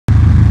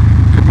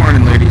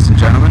and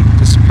gentlemen.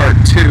 This is part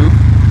 2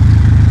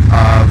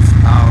 of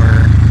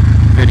our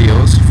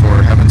videos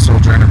for Heavenz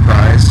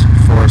Enterprize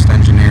Forest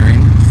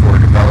Engineering for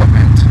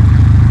Development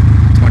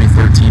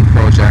 2013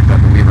 project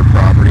at the Weaver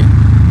property.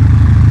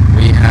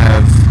 We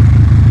have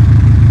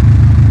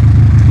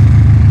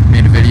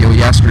made a video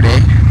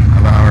yesterday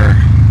of our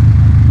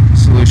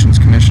Solutions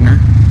Commissioner,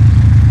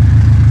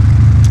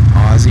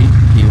 Ozzy.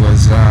 He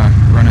was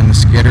running the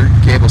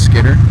cable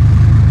skidder,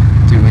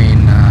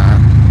 doing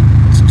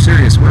some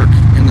serious work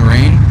in the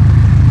rain.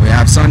 We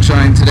have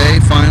sunshine today,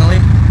 finally.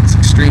 It's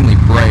extremely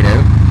bright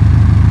out.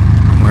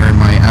 I'm wearing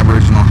my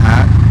Aboriginal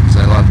hat because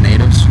I love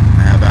natives.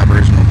 I have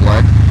Aboriginal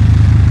blood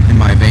in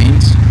my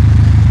veins.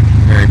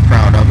 I'm very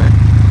proud of it.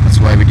 That's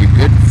why we do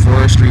good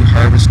forestry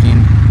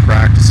harvesting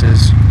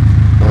practices,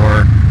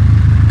 or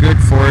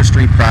good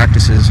forestry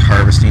practices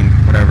harvesting,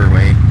 whatever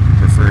way you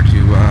prefer to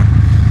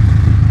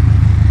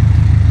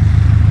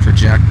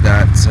project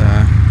that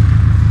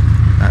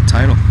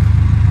title.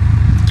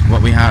 What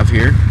we have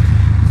here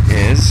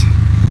is,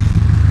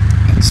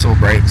 it's so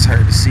bright it's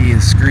hard to see the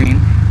screen.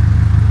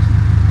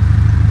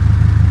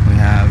 We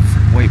have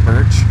white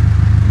birch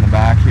in the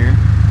back here.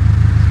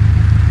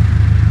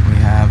 We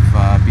have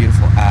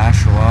beautiful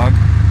ash log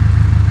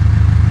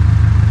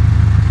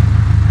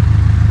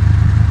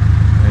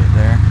right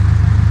there.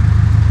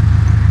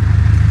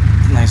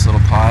 Nice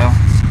little pile.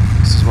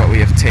 This is what we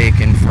have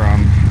taken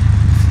from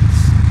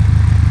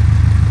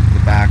the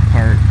back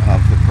part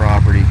of the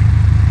property,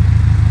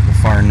 the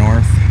far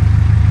north.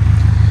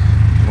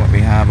 What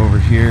we have over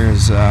here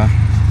is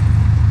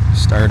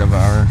start of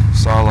our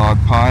saw log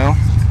pile.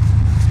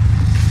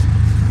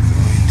 I'm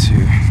going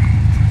to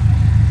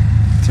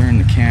turn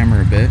the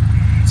camera a bit.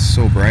 It's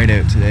so bright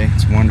out today.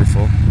 It's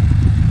wonderful.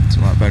 It's a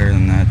lot better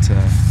than that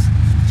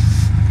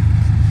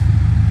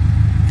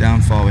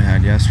downfall we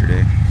had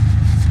yesterday.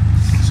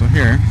 So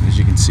here, as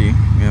you can see,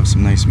 we have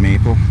some nice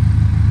maple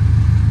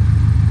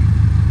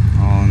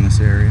all in this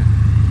area.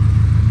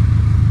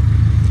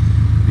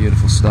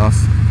 Beautiful stuff.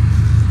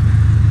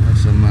 Have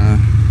some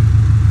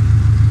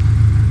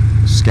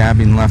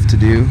scabbing left to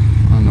do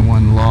on the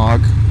one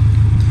log.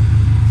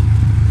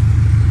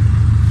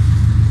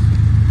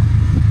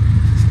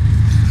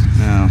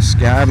 Now,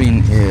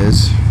 scabbing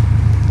is,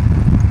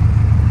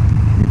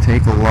 you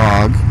take a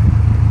log,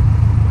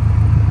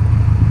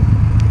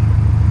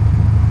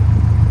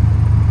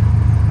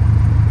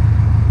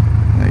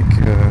 like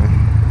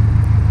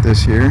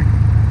this here.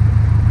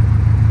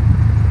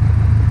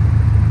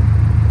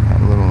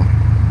 Got a little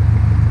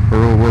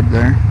burl wood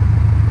there.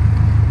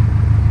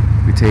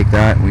 We take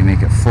that and we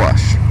make it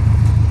flush,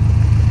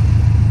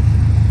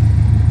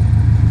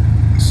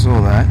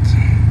 so that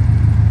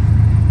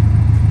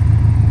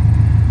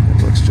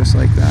it looks just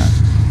like that.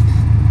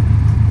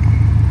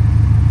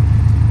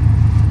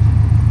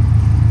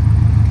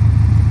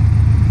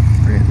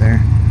 Right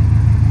there.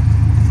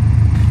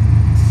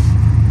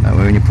 That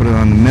way when you put it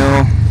on the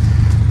mill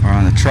or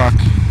on the truck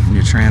and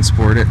you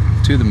transport it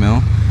to the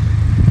mill,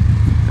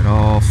 it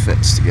all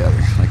fits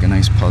together like a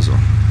nice puzzle.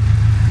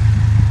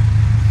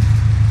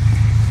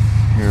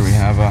 Here we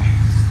have a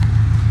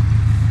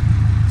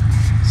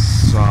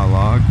saw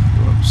log.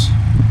 Whoops.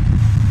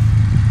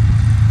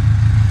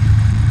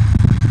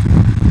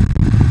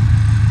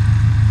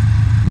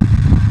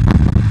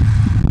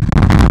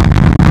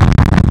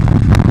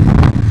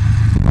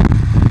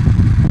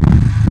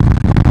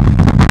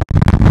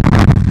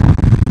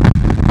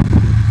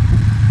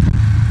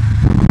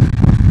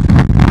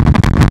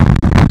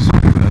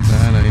 Sorry about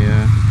that. I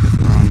hit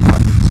the wrong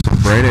button. It's so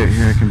bright out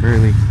here I can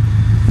barely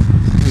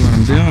see what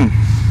I'm doing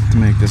to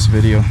make this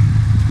video.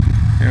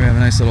 Here we have a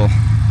nice little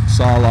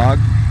saw log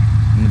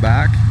in the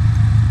back.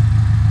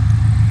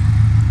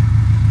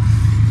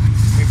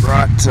 We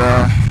brought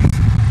the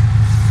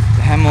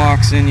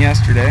hemlocks in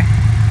yesterday.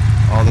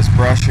 All this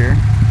brush here,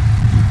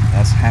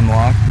 that's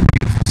hemlock.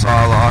 Beautiful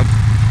saw log.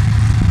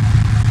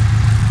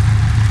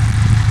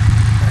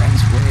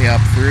 Runs way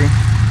up through.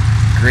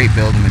 Great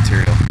building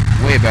material.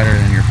 Way better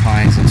than your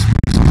pines and spruces.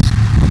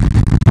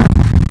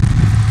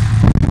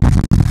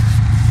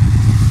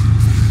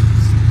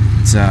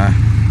 It's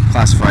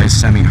classified as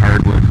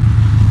semi-hardwood,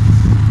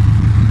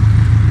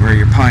 where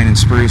your pine and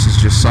spruce is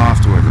just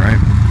softwood, right?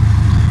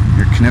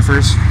 Your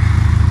conifers,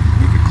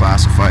 you could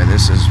classify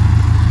this as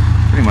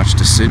pretty much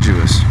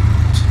deciduous.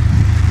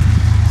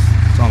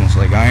 It's almost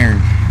like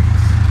iron.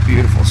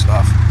 Beautiful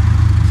stuff.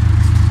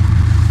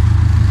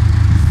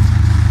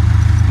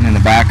 And in the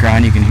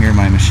background you can hear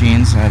my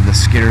machines. I have the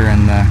skidder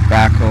and the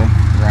backhoe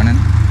running.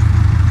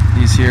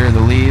 These here are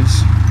the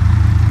leaves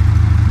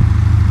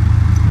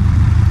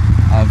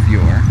of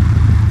your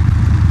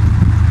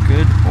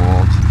good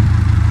old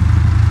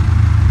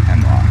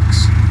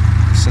hemlocks.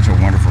 It's such a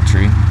wonderful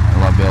tree. I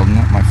love building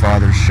it. My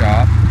father's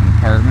shop, an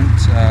apartment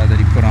that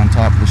he put on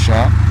top of the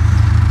shop,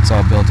 it's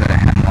all built out of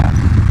hemlock.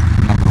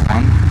 Number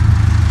 1.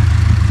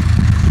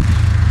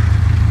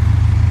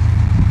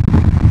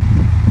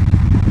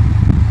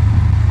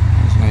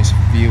 There's a nice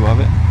view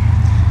of it.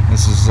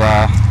 This is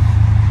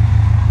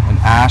an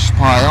ash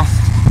pile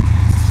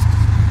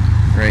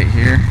right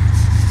here.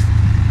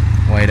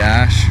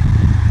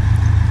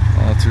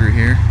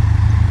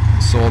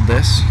 sold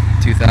this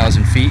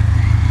 2,000 feet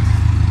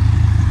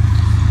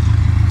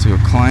to a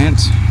client.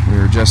 We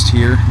were just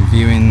here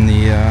reviewing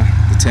the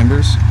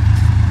timbers.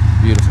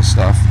 Beautiful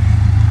stuff.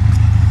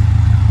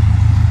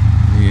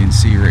 You can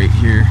see right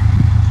here,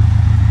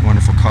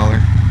 wonderful color,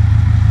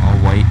 all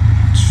white.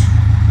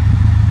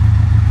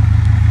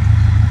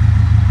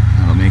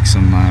 That'll make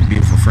some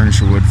beautiful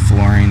furniture, wood,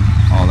 flooring,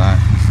 all that.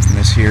 And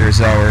this here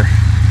is our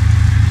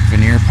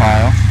veneer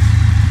pile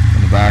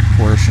in the back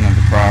portion of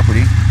the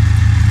property.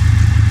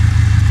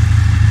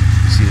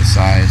 See the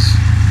size,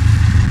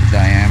 the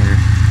diameter,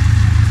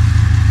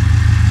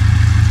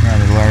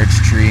 rather large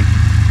tree.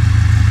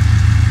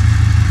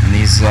 And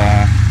these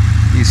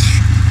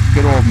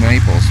good old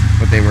maples,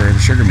 but they were the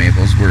sugar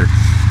maples, were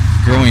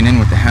growing in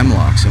with the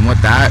hemlocks. And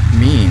what that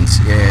means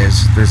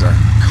is there's a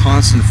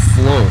constant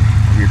flow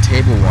of your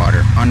table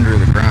water under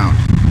the ground.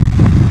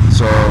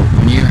 So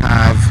when you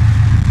have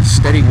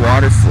steady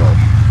water flow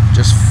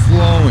just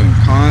flowing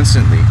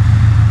constantly,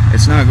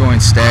 it's not going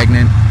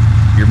stagnant.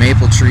 Your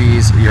maple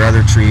trees, your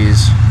other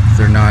trees,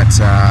 they're not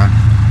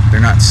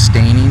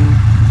staining,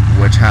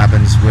 which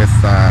happens with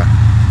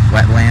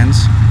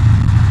wetlands.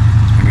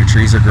 When your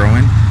trees are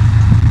growing,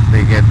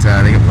 they get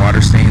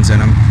water stains in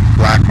them,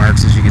 black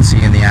marks, as you can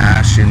see in the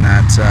ash in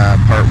that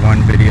part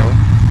 1 video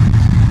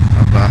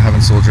of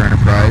Heavenz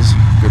Enterprize.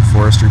 Good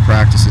forestry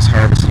practices,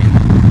 harvesting.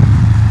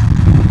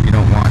 You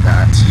don't want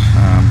that.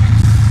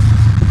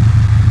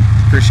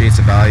 Appreciates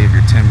the value of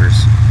your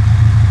timbers.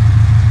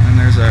 And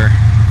there's our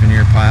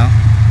veneer pile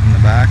in the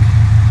back.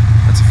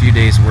 That's a few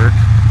days work.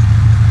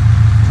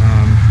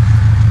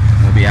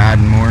 We'll be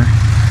adding more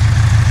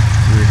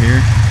through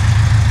here.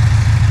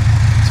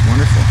 It's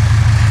wonderful.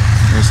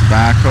 There's the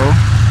backhoe.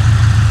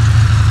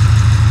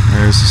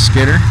 There's the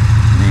skidder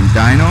named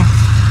Dino.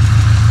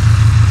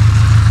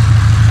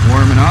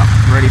 Warming up,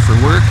 ready for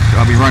work.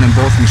 I'll be running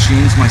both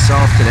machines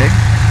myself today.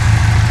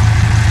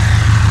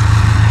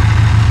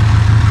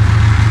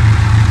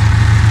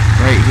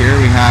 Right here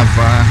we have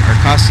our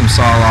custom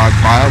saw log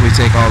pile. We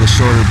take all the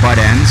shorter butt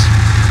ends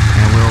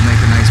and we'll make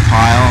a nice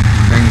pile,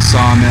 bring the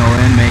sawmill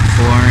in, make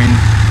flooring,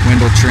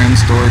 window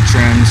trims, door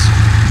trims,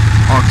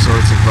 all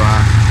sorts of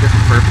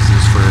different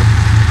purposes for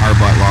our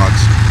butt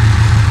logs.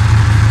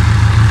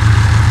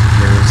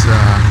 There's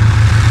a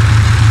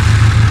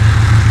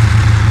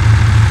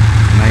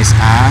nice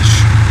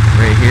ash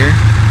right here,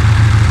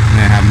 and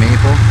then I have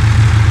maple.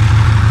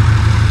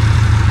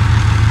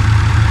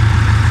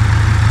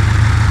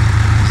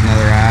 There's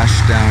another ash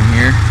down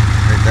here,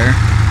 right there.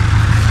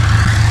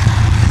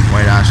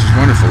 White ash is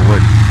wonderful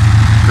wood,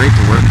 great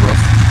to work with.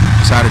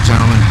 Just had a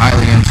gentleman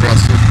highly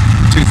interested,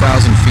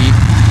 2,000 feet.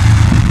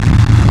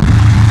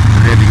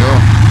 We're good to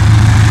go.